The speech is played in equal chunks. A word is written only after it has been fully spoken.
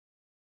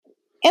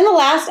In the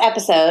last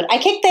episode, I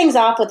kicked things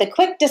off with a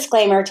quick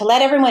disclaimer to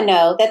let everyone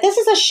know that this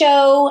is a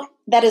show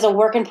that is a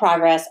work in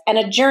progress and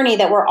a journey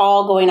that we're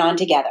all going on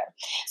together.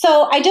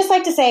 So I'd just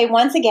like to say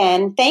once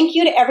again, thank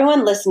you to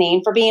everyone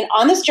listening for being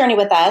on this journey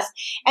with us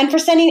and for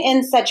sending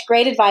in such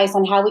great advice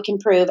on how we can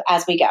improve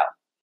as we go.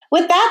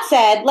 With that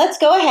said, let's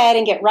go ahead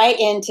and get right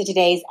into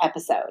today's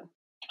episode.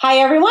 Hi,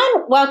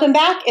 everyone. Welcome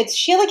back. It's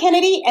Sheila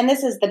Kennedy, and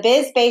this is the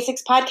Biz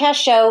Basics Podcast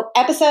Show,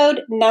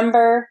 episode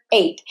number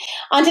 8.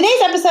 On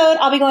today's episode,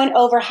 I'll be going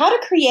over how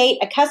to create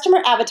a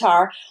customer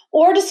avatar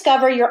or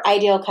discover your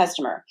ideal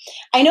customer.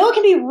 I know it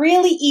can be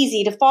really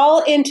easy to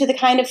fall into the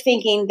kind of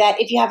thinking that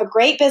if you have a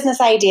great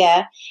business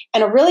idea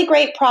and a really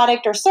great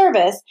product or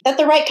service, that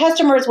the right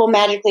customers will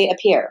magically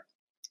appear.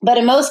 But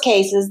in most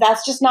cases,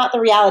 that's just not the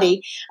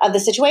reality of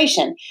the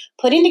situation.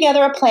 Putting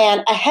together a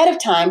plan ahead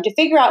of time to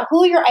figure out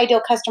who your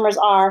ideal customers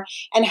are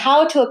and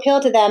how to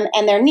appeal to them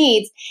and their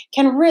needs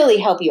can really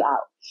help you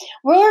out.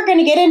 We're going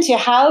to get into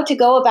how to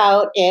go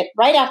about it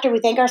right after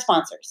we thank our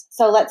sponsors.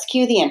 So let's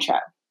cue the intro.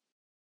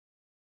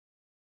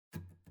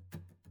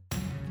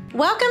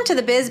 Welcome to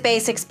the Biz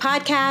Basics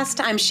Podcast.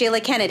 I'm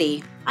Sheila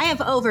Kennedy. I have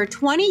over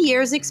 20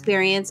 years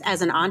experience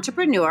as an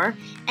entrepreneur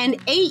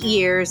and 8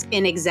 years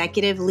in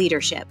executive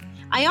leadership.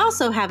 I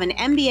also have an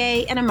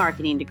MBA and a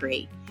marketing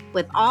degree.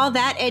 With all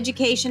that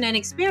education and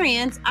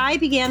experience, I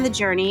began the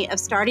journey of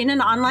starting an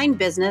online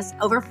business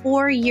over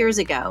 4 years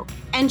ago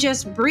and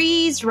just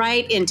breezed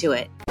right into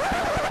it.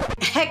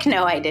 Heck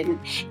no, I didn't.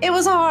 It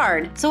was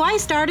hard. So I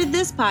started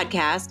this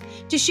podcast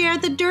to share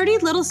the dirty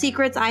little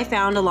secrets I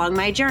found along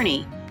my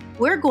journey.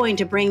 We're going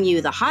to bring you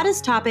the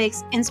hottest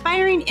topics,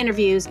 inspiring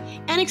interviews,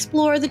 and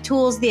explore the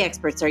tools the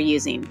experts are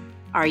using.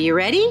 Are you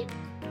ready?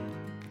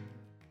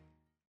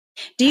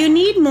 Do you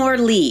need more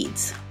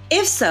leads?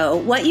 If so,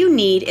 what you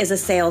need is a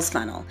sales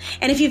funnel.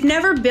 And if you've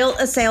never built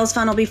a sales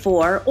funnel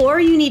before, or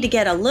you need to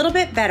get a little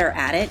bit better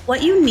at it,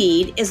 what you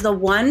need is the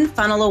One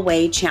Funnel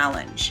Away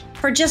Challenge.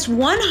 For just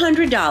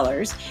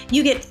 $100,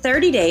 you get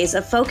 30 days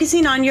of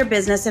focusing on your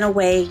business in a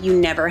way you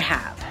never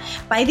have.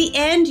 By the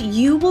end,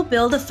 you will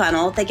build a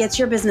funnel that gets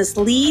your business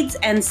leads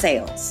and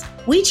sales.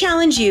 We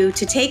challenge you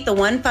to take the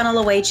One Funnel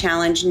Away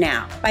Challenge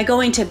now by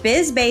going to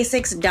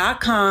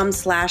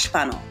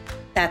bizbasics.com/funnel.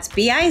 That's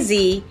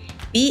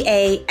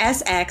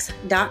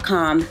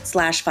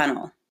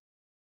bizbasx.com/funnel.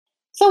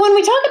 So when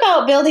we talk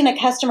about building a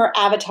customer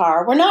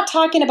avatar, we're not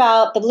talking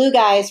about the blue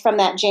guys from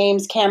that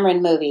James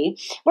Cameron movie.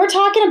 We're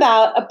talking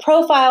about a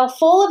profile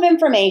full of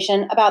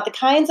information about the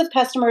kinds of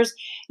customers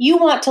you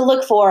want to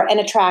look for and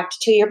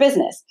attract to your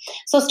business.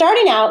 So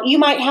starting out, you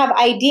might have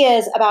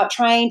ideas about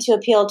trying to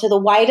appeal to the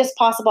widest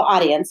possible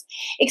audience,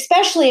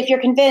 especially if you're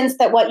convinced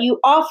that what you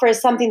offer is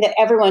something that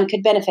everyone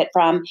could benefit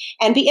from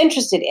and be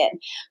interested in.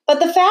 But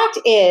the fact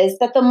is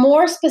that the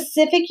more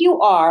specific you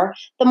are,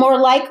 the more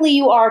likely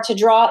you are to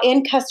draw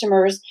in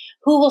customers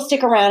who will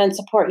stick around and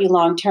support you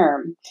long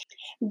term.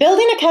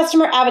 Building a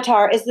customer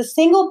avatar is the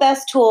single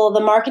best tool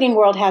the marketing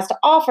world has to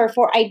offer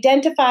for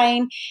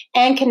identifying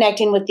and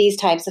connecting with these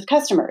types of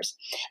customers.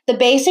 The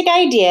basic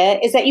idea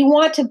is that you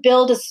want to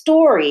build a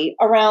story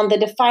around the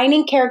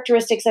defining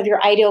characteristics of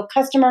your ideal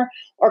customer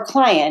or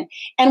client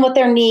and what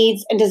their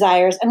needs and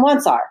desires and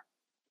wants are.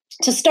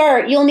 To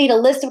start, you'll need a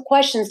list of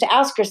questions to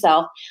ask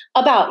yourself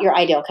about your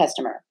ideal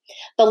customer.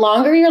 The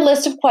longer your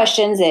list of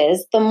questions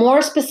is, the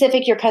more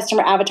specific your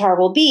customer avatar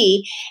will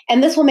be,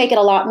 and this will make it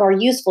a lot more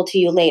useful to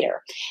you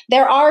later.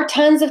 There are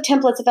tons of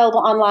templates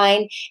available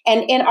online,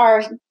 and in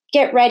our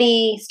Get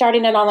Ready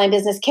Starting an Online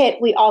Business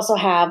Kit, we also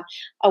have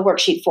a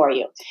worksheet for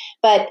you.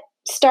 But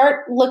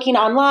start looking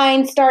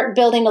online, start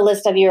building a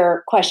list of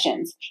your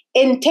questions,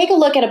 and take a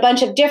look at a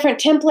bunch of different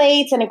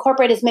templates and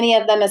incorporate as many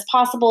of them as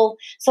possible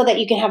so that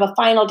you can have a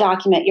final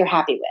document you're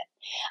happy with.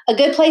 A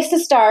good place to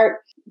start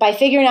by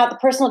figuring out the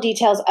personal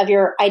details of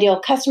your ideal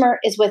customer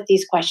is with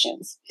these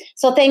questions.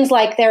 So things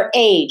like their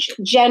age,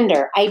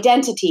 gender,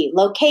 identity,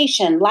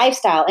 location,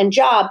 lifestyle, and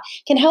job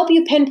can help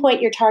you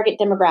pinpoint your target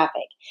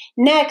demographic.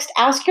 Next,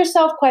 ask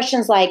yourself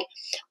questions like,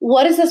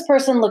 what is this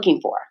person looking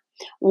for?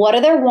 What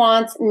are their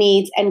wants,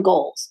 needs, and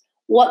goals?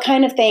 What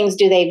kind of things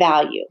do they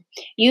value?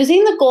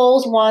 Using the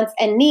goals, wants,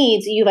 and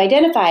needs you've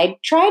identified,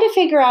 try to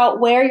figure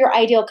out where your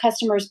ideal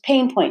customer's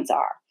pain points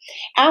are.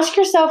 Ask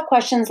yourself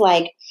questions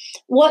like,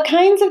 what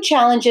kinds of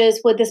challenges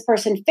would this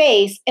person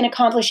face in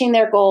accomplishing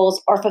their goals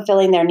or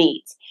fulfilling their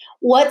needs?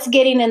 What's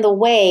getting in the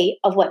way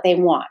of what they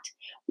want?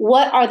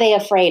 What are they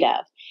afraid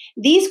of?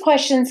 These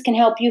questions can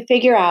help you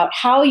figure out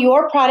how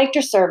your product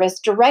or service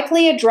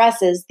directly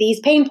addresses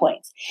these pain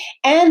points.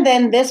 And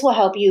then this will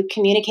help you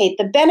communicate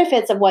the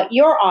benefits of what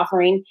you're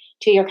offering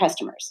to your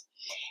customers.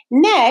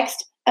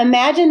 Next,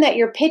 imagine that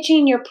you're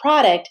pitching your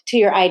product to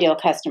your ideal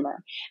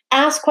customer.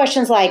 Ask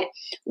questions like,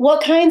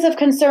 what kinds of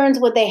concerns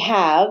would they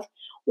have?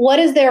 What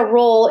is their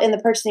role in the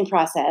purchasing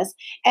process?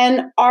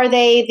 And are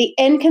they the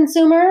end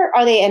consumer?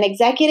 Are they an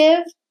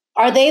executive?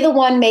 Are they the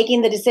one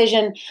making the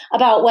decision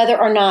about whether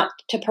or not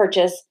to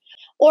purchase?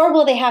 Or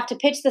will they have to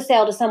pitch the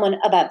sale to someone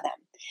above them?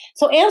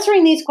 So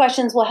answering these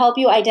questions will help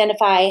you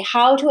identify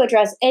how to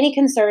address any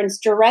concerns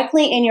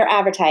directly in your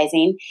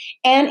advertising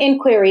and in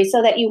queries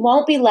so that you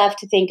won't be left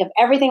to think of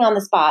everything on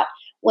the spot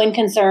when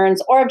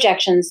concerns or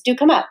objections do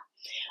come up.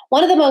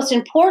 One of the most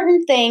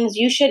important things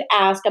you should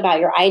ask about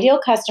your ideal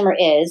customer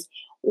is,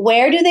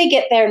 where do they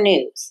get their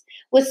news?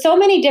 With so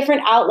many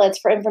different outlets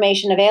for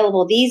information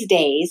available these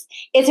days,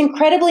 it's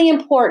incredibly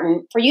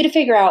important for you to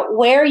figure out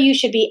where you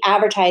should be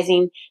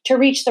advertising to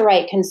reach the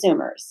right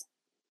consumers.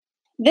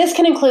 This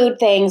can include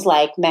things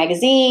like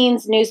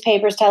magazines,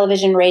 newspapers,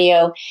 television,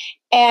 radio,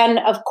 and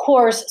of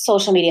course,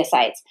 social media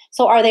sites.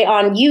 So, are they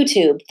on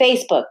YouTube,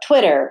 Facebook,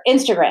 Twitter,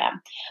 Instagram?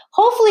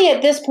 Hopefully,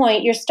 at this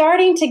point, you're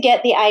starting to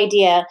get the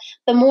idea.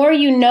 The more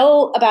you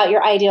know about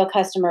your ideal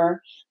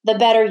customer, the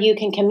better you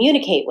can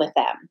communicate with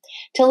them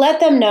to let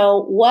them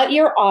know what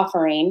you're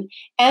offering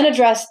and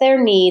address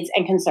their needs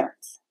and concerns.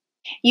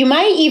 You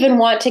might even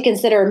want to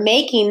consider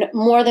making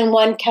more than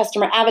one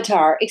customer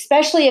avatar,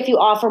 especially if you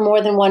offer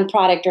more than one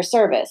product or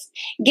service.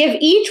 Give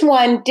each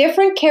one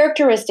different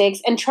characteristics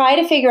and try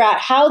to figure out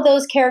how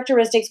those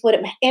characteristics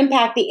would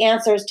impact the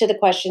answers to the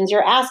questions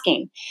you're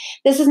asking.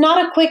 This is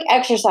not a quick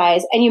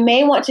exercise, and you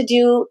may want to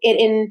do it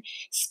in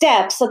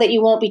steps so that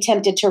you won't be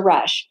tempted to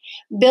rush.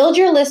 Build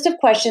your list of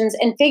questions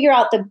and figure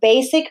out the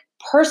basic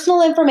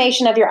personal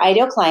information of your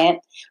ideal client,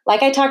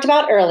 like I talked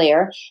about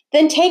earlier,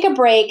 then take a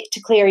break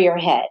to clear your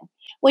head.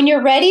 When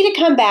you're ready to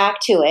come back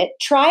to it,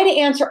 try to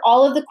answer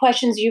all of the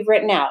questions you've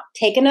written out.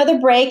 Take another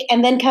break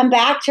and then come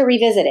back to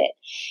revisit it.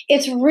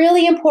 It's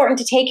really important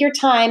to take your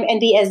time and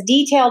be as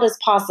detailed as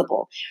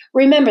possible.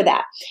 Remember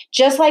that.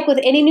 Just like with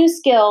any new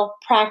skill,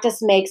 practice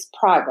makes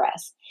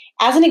progress.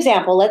 As an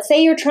example, let's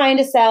say you're trying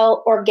to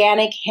sell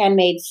organic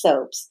handmade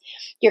soaps.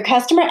 Your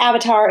customer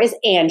avatar is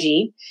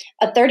Angie,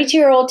 a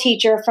 32-year-old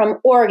teacher from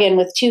Oregon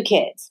with 2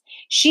 kids.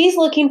 She's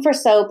looking for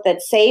soap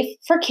that's safe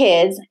for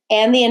kids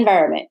and the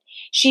environment.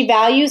 She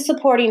values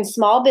supporting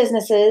small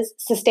businesses,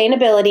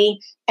 sustainability,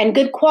 and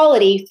good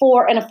quality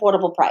for an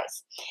affordable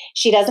price.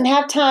 She doesn't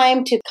have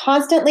time to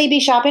constantly be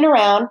shopping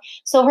around,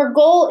 so her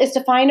goal is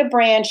to find a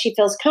brand she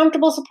feels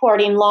comfortable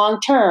supporting long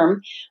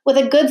term with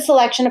a good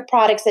selection of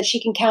products that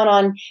she can count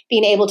on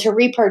being able to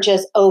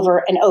repurchase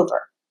over and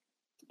over.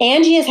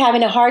 Angie is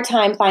having a hard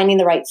time finding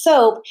the right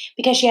soap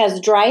because she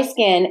has dry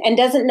skin and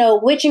doesn't know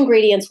which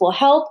ingredients will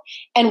help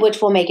and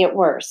which will make it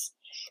worse.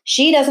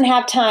 She doesn't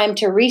have time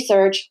to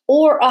research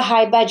or a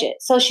high budget,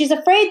 so she's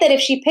afraid that if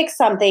she picks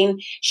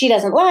something she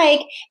doesn't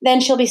like,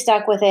 then she'll be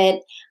stuck with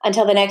it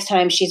until the next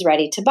time she's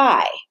ready to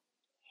buy.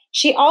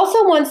 She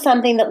also wants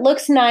something that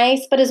looks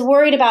nice but is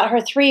worried about her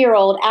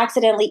 3-year-old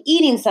accidentally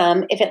eating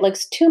some if it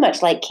looks too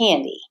much like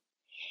candy.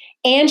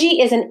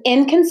 Angie is an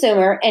end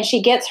consumer and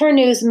she gets her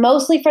news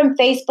mostly from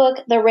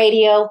Facebook, the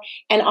radio,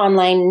 and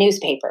online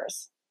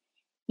newspapers.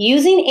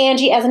 Using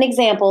Angie as an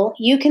example,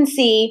 you can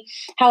see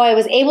how I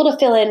was able to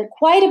fill in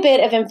quite a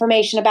bit of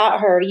information about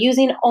her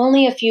using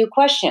only a few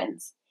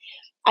questions.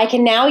 I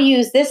can now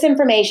use this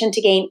information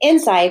to gain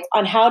insights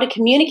on how to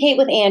communicate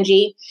with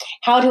Angie,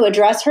 how to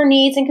address her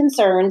needs and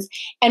concerns,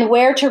 and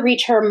where to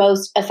reach her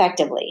most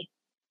effectively.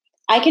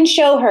 I can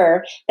show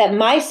her that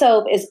my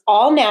soap is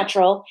all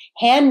natural,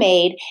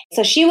 handmade,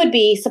 so she would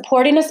be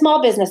supporting a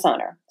small business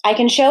owner. I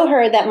can show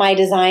her that my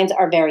designs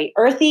are very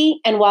earthy,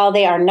 and while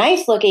they are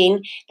nice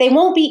looking, they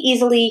won't be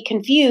easily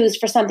confused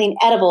for something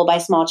edible by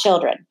small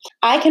children.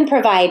 I can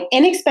provide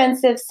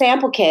inexpensive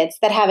sample kits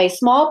that have a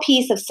small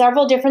piece of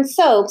several different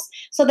soaps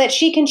so that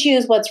she can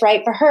choose what's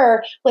right for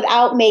her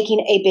without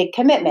making a big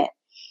commitment.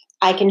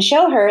 I can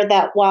show her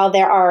that while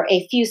there are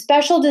a few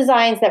special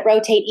designs that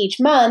rotate each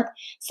month,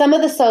 some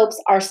of the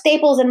soaps are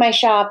staples in my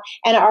shop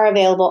and are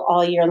available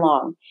all year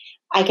long.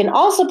 I can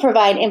also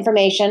provide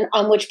information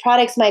on which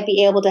products might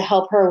be able to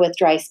help her with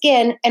dry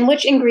skin and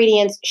which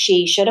ingredients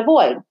she should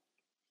avoid.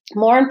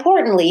 More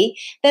importantly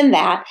than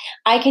that,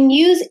 I can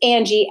use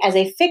Angie as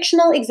a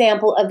fictional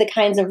example of the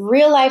kinds of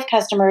real-life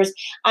customers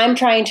I'm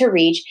trying to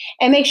reach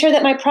and make sure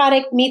that my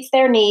product meets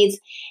their needs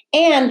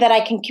and that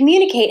I can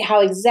communicate how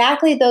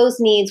exactly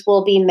those needs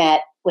will be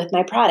met with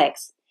my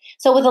products.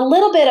 So with a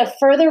little bit of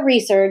further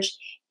research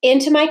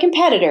into my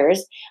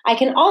competitors, I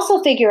can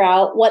also figure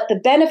out what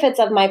the benefits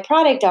of my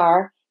product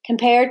are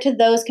compared to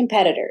those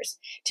competitors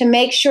to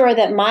make sure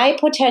that my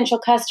potential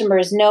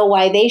customers know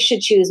why they should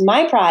choose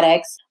my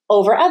products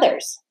over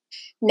others.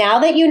 Now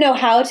that you know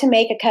how to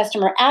make a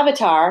customer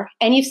avatar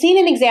and you've seen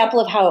an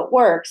example of how it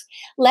works,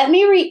 let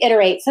me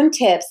reiterate some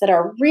tips that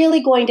are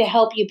really going to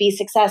help you be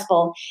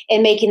successful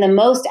in making the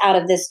most out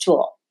of this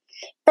tool.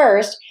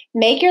 First,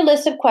 make your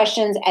list of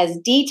questions as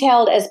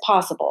detailed as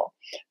possible.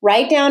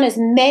 Write down as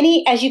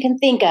many as you can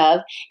think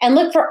of and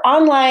look for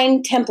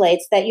online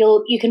templates that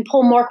you can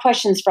pull more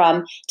questions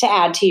from to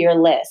add to your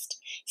list.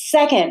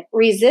 Second,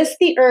 resist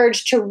the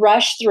urge to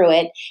rush through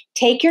it.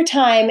 Take your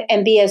time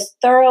and be as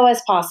thorough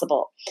as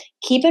possible.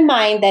 Keep in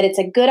mind that it's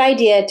a good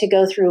idea to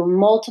go through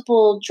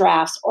multiple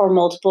drafts or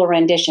multiple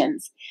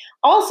renditions.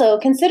 Also,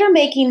 consider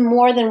making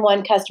more than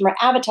one customer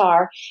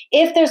avatar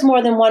if there's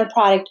more than one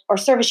product or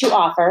service you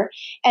offer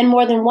and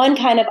more than one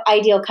kind of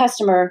ideal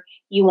customer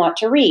you want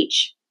to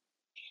reach.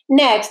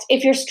 Next,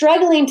 if you're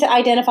struggling to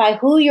identify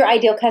who your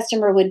ideal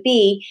customer would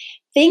be,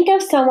 think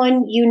of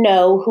someone you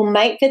know who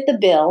might fit the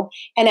bill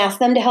and ask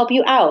them to help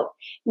you out.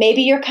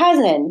 Maybe your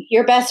cousin,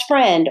 your best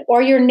friend,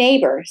 or your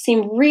neighbor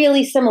seem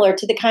really similar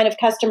to the kind of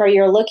customer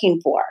you're looking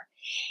for.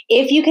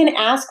 If you can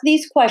ask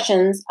these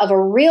questions of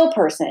a real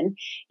person,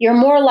 you're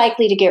more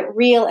likely to get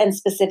real and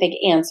specific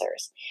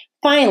answers.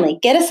 Finally,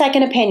 get a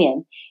second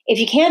opinion. If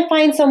you can't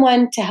find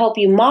someone to help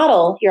you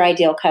model your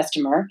ideal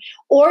customer,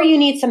 or you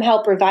need some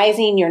help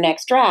revising your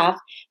next draft,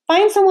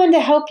 find someone to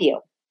help you.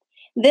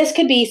 This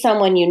could be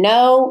someone you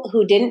know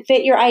who didn't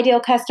fit your ideal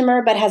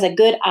customer but has a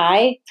good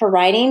eye for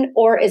writing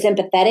or is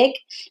empathetic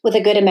with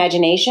a good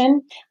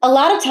imagination. A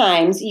lot of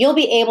times, you'll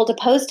be able to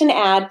post an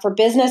ad for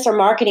business or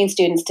marketing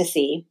students to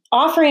see,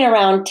 offering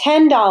around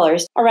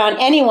 $10 around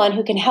anyone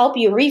who can help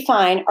you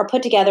refine or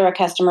put together a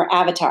customer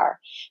avatar.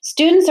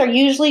 Students are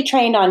usually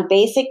trained on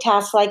basic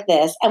tasks like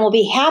this and will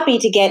be happy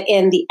to get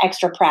in the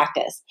extra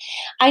practice.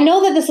 I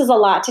know that this is a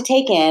lot to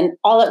take in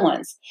all at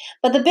once,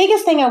 but the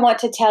biggest thing I want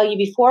to tell you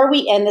before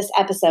we end this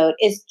episode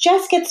is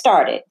just get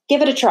started.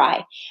 Give it a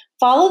try.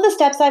 Follow the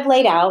steps I've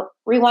laid out,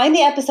 rewind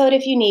the episode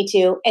if you need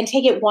to, and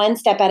take it one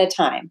step at a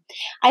time.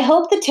 I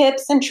hope the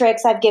tips and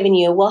tricks I've given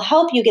you will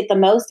help you get the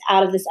most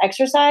out of this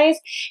exercise,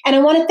 and I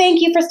want to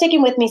thank you for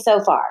sticking with me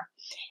so far.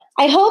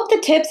 I hope the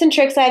tips and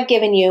tricks I've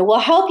given you will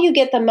help you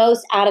get the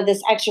most out of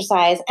this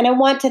exercise, and I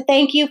want to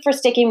thank you for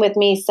sticking with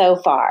me so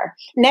far.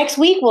 Next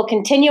week, we'll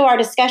continue our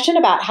discussion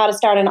about how to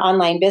start an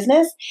online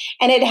business,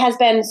 and it has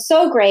been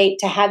so great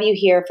to have you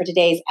here for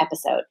today's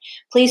episode.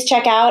 Please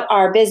check out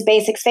our Biz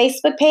Basics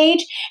Facebook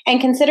page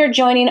and consider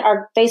joining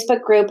our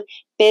Facebook group,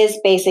 Biz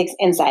Basics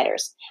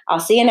Insiders. I'll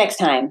see you next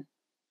time.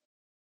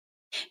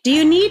 Do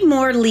you need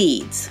more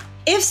leads?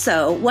 If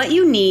so, what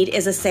you need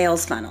is a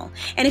sales funnel.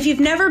 And if you've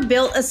never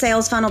built a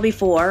sales funnel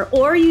before,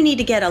 or you need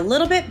to get a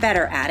little bit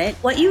better at it,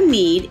 what you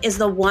need is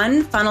the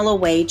One Funnel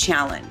Away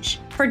Challenge.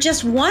 For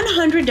just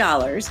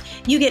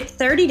 $100, you get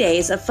 30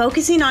 days of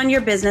focusing on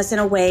your business in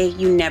a way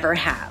you never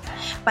have.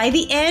 By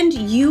the end,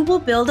 you will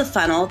build a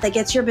funnel that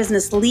gets your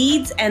business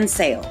leads and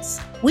sales.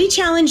 We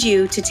challenge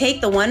you to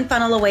take the One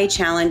Funnel Away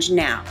Challenge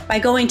now by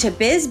going to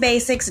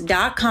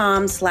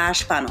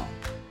bizbasics.com/funnel.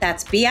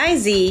 That's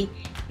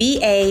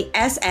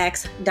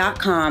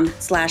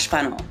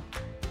BIZBASX.com/funnel.